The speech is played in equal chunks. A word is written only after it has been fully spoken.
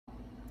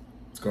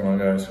What's going on,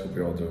 guys? Hope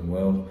you're all doing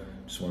well.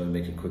 Just wanted to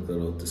make a quick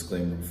little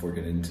disclaimer before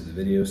getting into the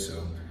video.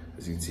 So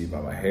as you can see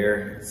by my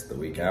hair, it's the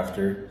week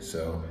after.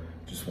 So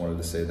just wanted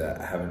to say that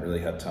I haven't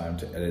really had time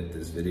to edit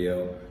this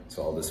video.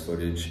 So all this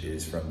footage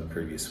is from the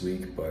previous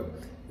week, but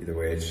either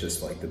way, it's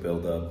just like the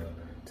build up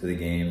to the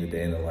game, the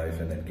day in the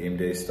life, and then game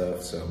day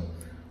stuff. So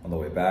on the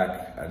way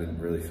back, I didn't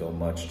really film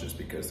much just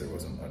because there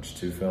wasn't much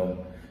to film.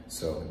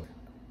 So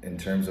in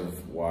terms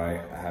of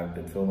why I haven't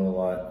been filming a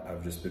lot,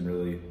 I've just been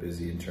really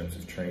busy in terms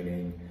of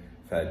training.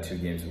 I've had 2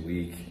 games a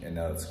week, and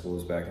now that school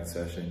is back in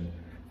session,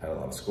 I've had a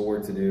lot of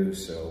schoolwork to do,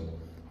 so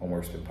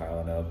homework's been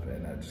piling up,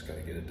 and I just gotta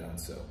get it done.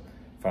 So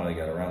finally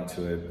got around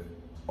to it.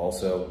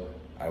 Also,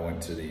 I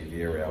went to the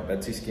Villarreal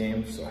Betis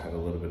game, so I have a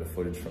little bit of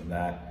footage from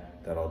that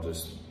I'll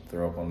just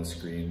throw up on the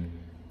screen.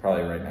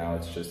 Probably right now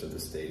it's just at the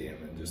stadium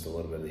and just a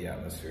little bit of the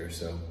atmosphere.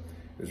 So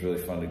it was really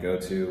fun to go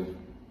to.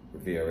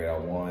 Villarreal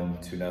won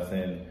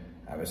 2-0.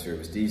 Atmosphere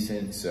was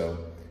decent, so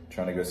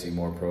trying to go see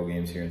more pro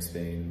games here in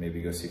Spain,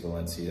 maybe go see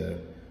Valencia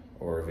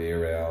or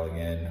Villarreal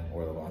again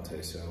or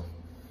Levante. So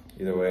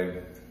either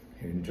way,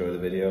 enjoy the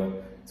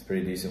video. It's a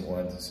pretty decent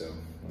one, so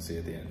we'll see you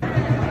at the end.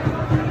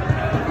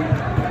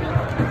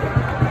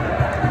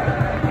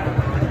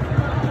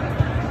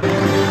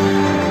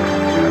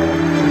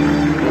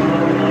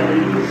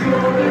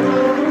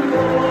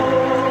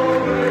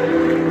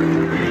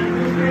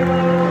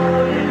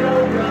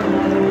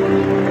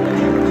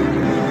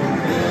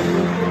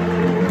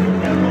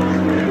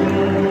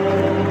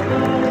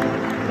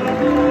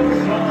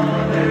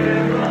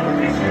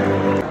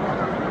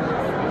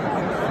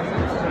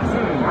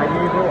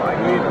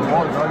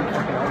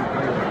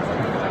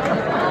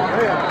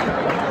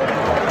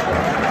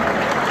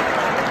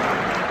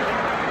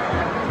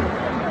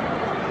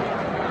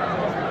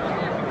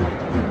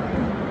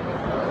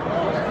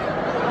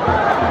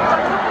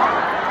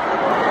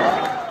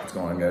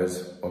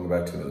 Welcome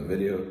back to another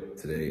video.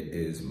 Today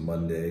is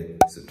Monday,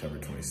 September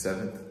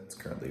 27th. It's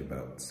currently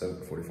about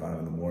 7:45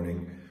 in the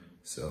morning.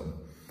 So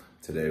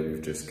today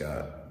we've just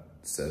got a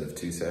set of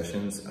 2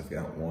 sessions. I've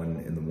got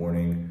one in the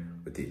morning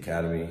with the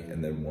academy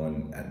and then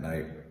one at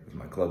night with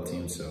my club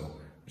team. So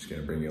I'm just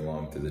gonna bring you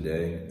along through the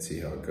day and see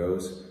how it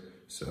goes.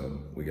 So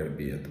we gotta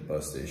be at the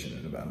bus station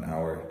in about an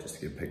hour just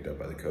to get picked up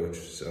by the coach.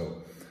 So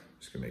I'm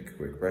just gonna make a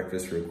quick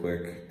breakfast real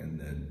quick. And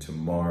then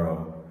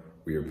tomorrow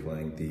we are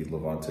playing the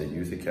Levante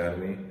Youth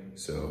Academy.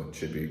 So it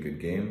should be a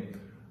good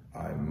game.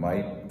 I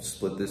might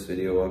split this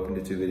video up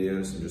into 2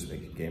 videos and just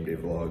make a game day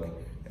vlog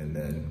and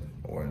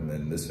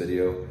then this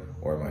video,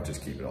 or I might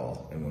just keep it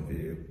all in one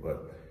video.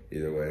 But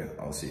either way,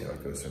 I'll see how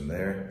it goes from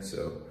there.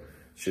 So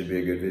should be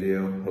a good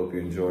video. Hope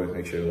you enjoy.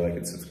 Make sure to like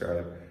and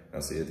subscribe.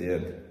 I'll see you at the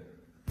end.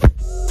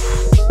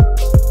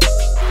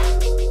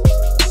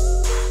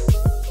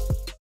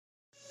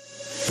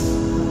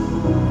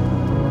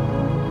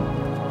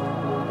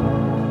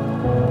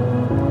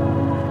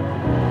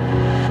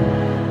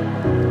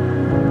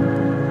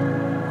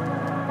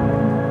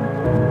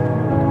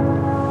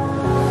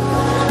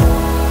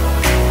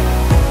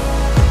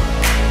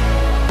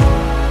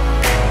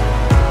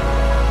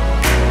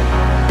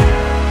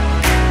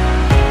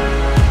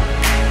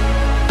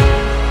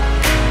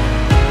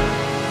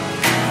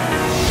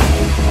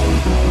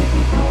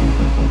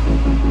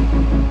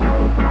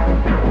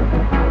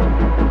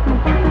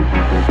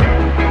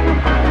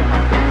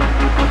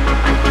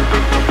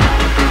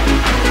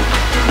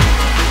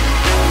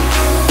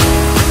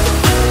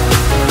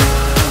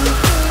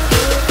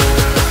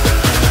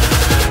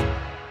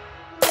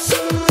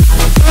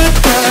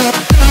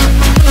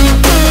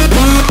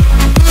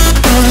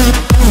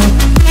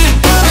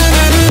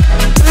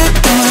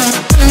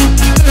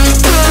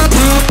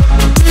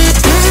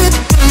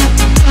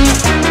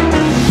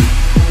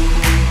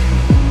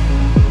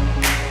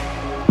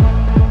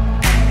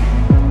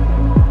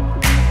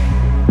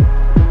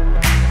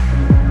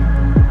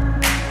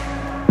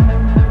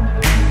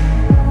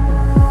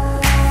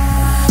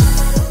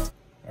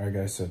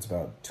 So it's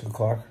about 2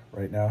 o'clock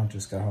right now.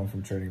 Just got home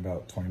from training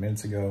about 20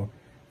 minutes ago.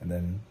 And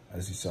then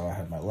as you saw, I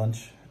had my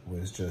lunch. It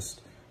was just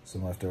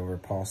some leftover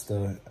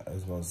pasta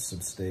as well as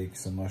some steak,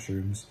 some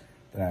mushrooms.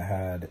 Then I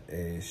had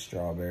a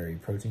strawberry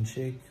protein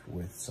shake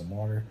with some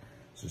water.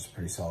 It's just a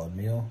pretty solid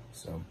meal.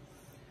 So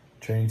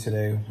training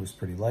today was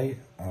pretty light.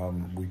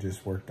 We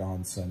just worked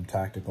on some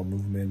tactical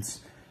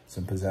movements,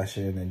 some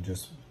possession, and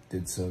just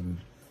did some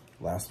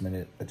last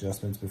minute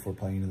adjustments before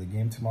playing into the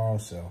game tomorrow.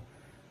 So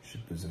it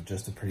was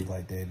just a pretty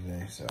light day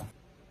today. So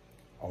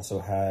also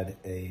had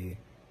a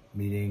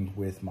meeting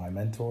with my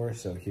mentor.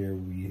 So here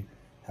we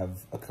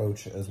have a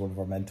coach as one of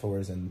our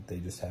mentors, and they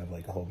just have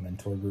like a whole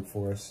mentor group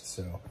for us.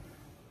 So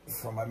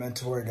from my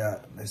mentor, I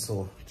got a nice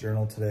little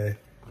journal today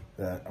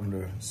that I'm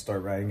gonna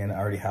start writing in. I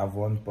already have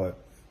one, but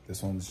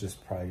this one's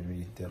just probably gonna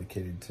be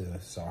dedicated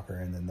to soccer,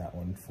 and then that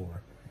one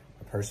for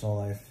my personal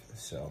life.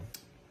 So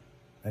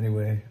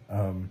anyway,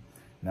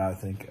 now I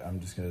think I'm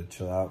just gonna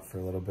chill out for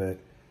a little bit.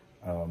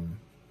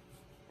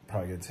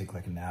 Probably gonna take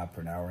like a nap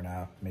or an hour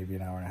nap, maybe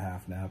an hour and a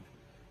half nap.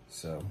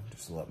 So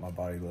just to let my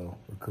body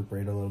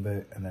recuperate a little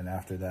bit. And then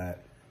after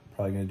that,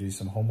 probably gonna do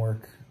some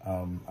homework.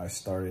 I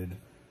started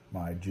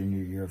my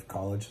junior year of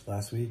college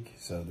last week,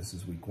 so this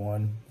is week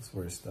 1. This is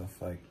where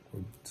stuff like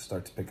would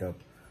start to pick up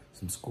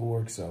some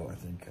schoolwork, so I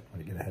think I'm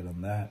gonna get ahead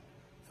on that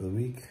for the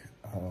week.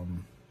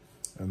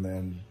 And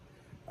then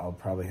I'll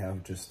probably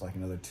have just like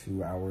another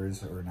 2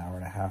 hours or an hour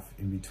and a half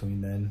in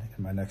between then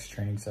in my next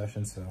training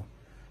session, so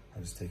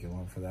I'll just take it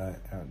along for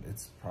that.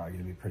 It's probably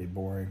gonna be pretty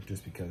boring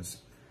just because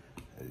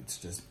it's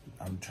just,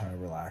 I'm trying to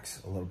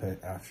relax a little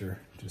bit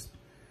after just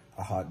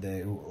a hot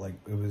day. Like,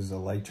 it was a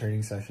light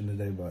training session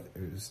today, but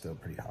it was still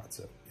pretty hot,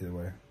 so either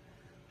way, I'm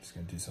just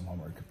gonna do some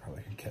homework and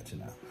probably catch a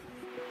nap.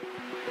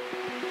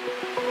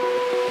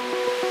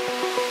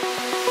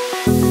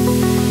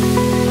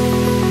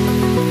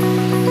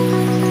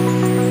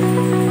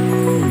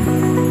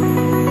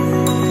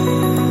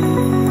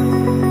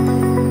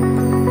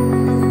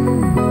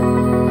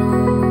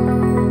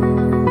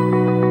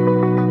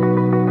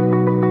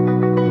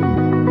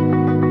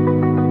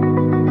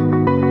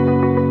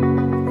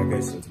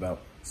 So it's about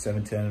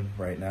 7:10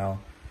 right now.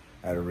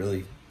 I had a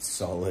really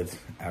solid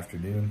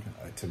afternoon.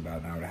 I took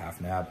about an hour and a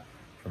half nap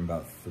from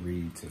about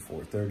 3 to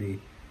 4:30.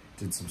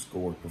 Did some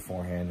schoolwork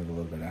beforehand and a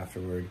little bit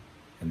afterward,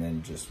 and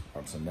then just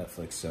watched some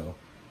Netflix. So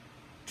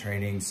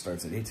training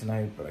starts at 8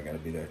 tonight, but I gotta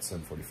be there at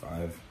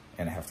 7:45,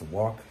 and I have to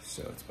walk,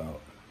 so it's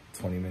about a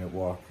 20-minute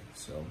walk.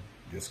 So I'm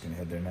just gonna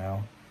head there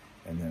now,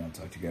 and then I'll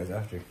talk to you guys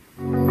after.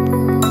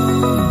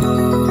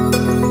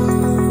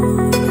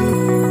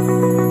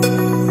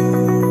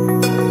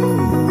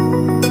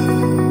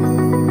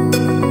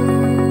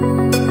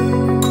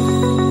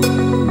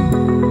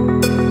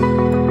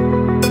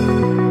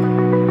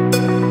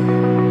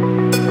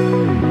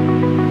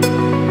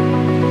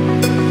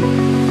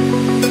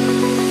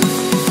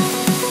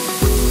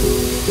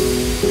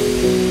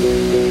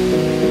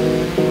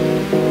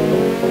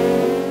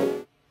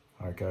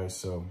 Guys,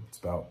 so it's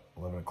about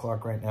 11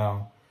 o'clock right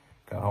now.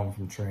 Got home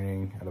from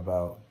training at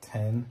about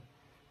 10, and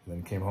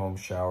then came home,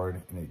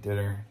 showered, and ate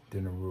dinner.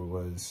 Dinner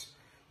was,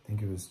 I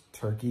think it was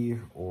turkey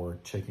or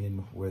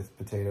chicken with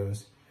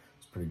potatoes.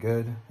 It's pretty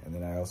good. And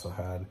then I also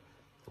had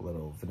a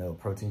little vanilla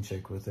protein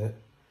shake with it.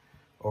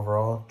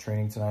 Overall,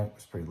 training tonight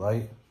was pretty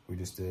light. We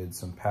just did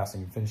some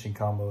passing and finishing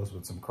combos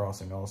with some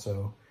crossing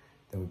also.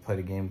 Then we played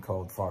a game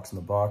called Fox in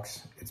the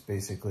Box. It's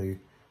basically,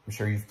 I'm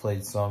sure you've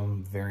played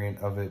some variant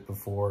of it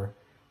before,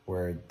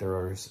 where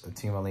there's a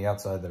team on the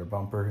outside that are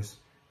bumpers,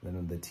 and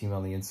then the team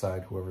on the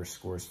inside, whoever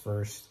scores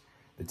first,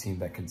 the team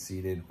that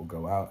conceded will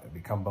go out and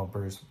become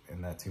bumpers,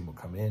 and that team will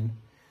come in.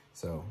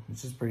 So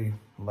it's just pretty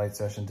light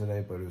session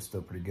today, but it was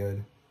still pretty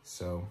good.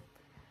 So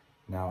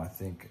now I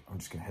think I'm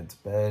just gonna head to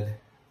bed,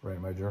 write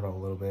in my journal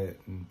a little bit,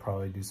 and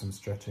probably do some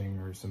stretching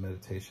or some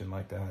meditation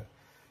like that.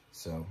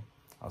 So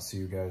I'll see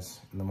you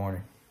guys in the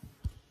morning.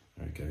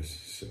 All right, guys,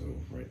 so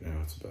right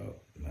now it's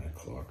about 9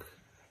 o'clock.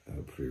 I had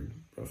a pretty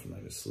rough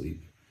night of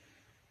sleep.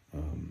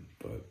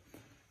 But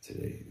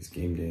today is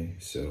game day,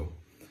 so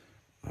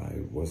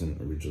I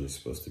wasn't originally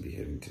supposed to be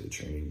heading to the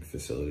training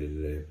facility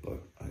today,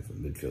 but I have a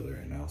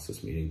midfielder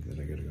analysis meeting that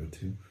I gotta go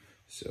to,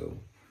 so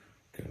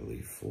gotta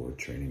leave for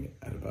training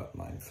at about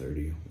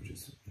 9:30, which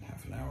is in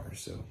half an hour,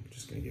 so I'm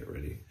just gonna get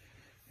ready.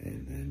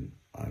 And then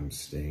I'm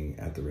staying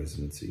at the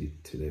residency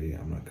today.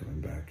 I'm not coming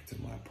back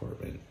to my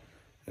apartment,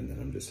 and then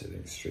I'm just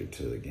heading straight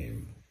to the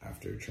game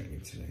after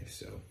training today,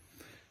 so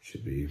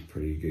should be a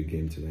pretty good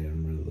game today.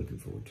 I'm really looking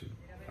forward to it.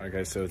 All right,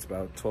 guys, so it's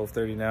about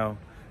 12:30 now.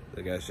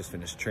 The guys just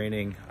finished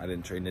training. I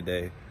didn't train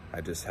today.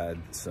 I just had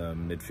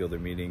some midfielder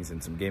meetings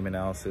and some game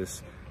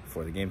analysis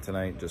before the game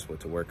tonight, just what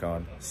to work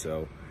on.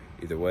 So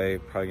either way,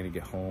 probably gonna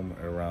get home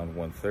at around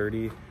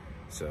 1:30.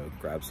 So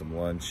grab some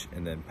lunch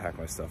and then pack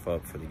my stuff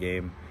up for the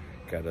game.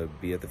 Gotta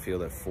be at the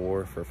field at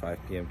 4 for 5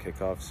 p.m.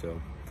 kickoff. So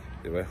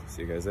either way,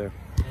 see you guys there.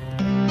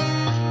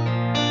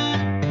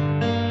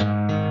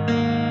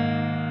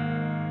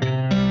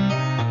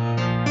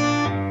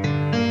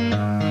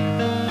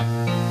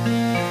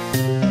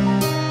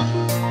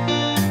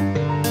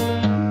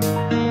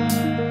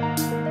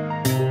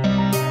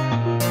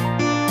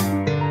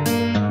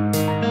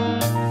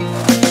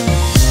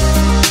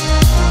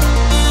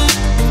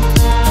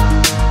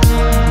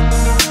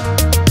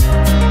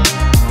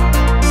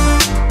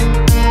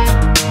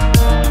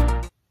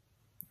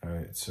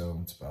 So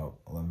it's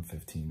about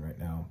 11:15 right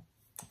now.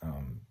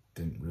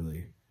 Didn't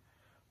really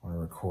want to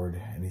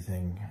record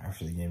anything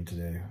after the game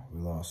today. We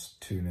lost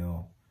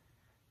 2-0.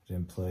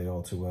 Didn't play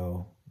all too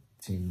well.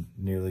 Team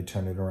nearly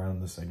turned it around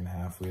in the second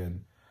half. We had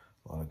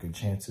a lot of good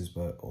chances,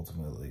 but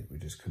ultimately we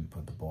just couldn't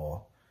put the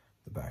ball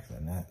in the back of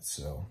the net.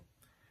 So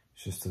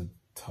it's just a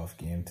tough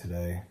game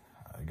today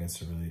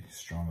against a really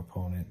strong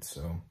opponent.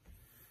 So,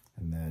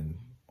 and then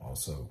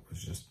also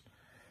was just,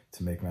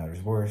 to make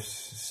matters worse,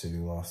 City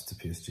lost to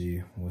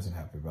PSG. Wasn't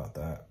happy about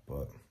that,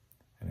 but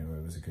anyway,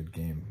 it was a good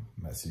game.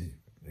 Messi,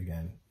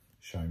 again,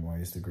 showing why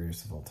he's the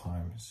greatest of all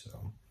time.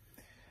 So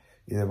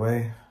either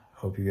way,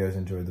 hope you guys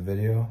enjoyed the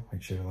video.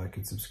 Make sure to like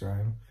and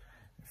subscribe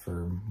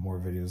for more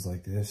videos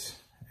like this.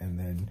 And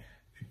then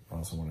if you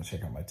also want to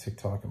check out my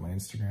TikTok and my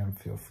Instagram,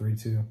 feel free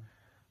to.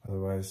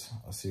 Otherwise,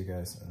 I'll see you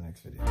guys in the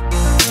next video.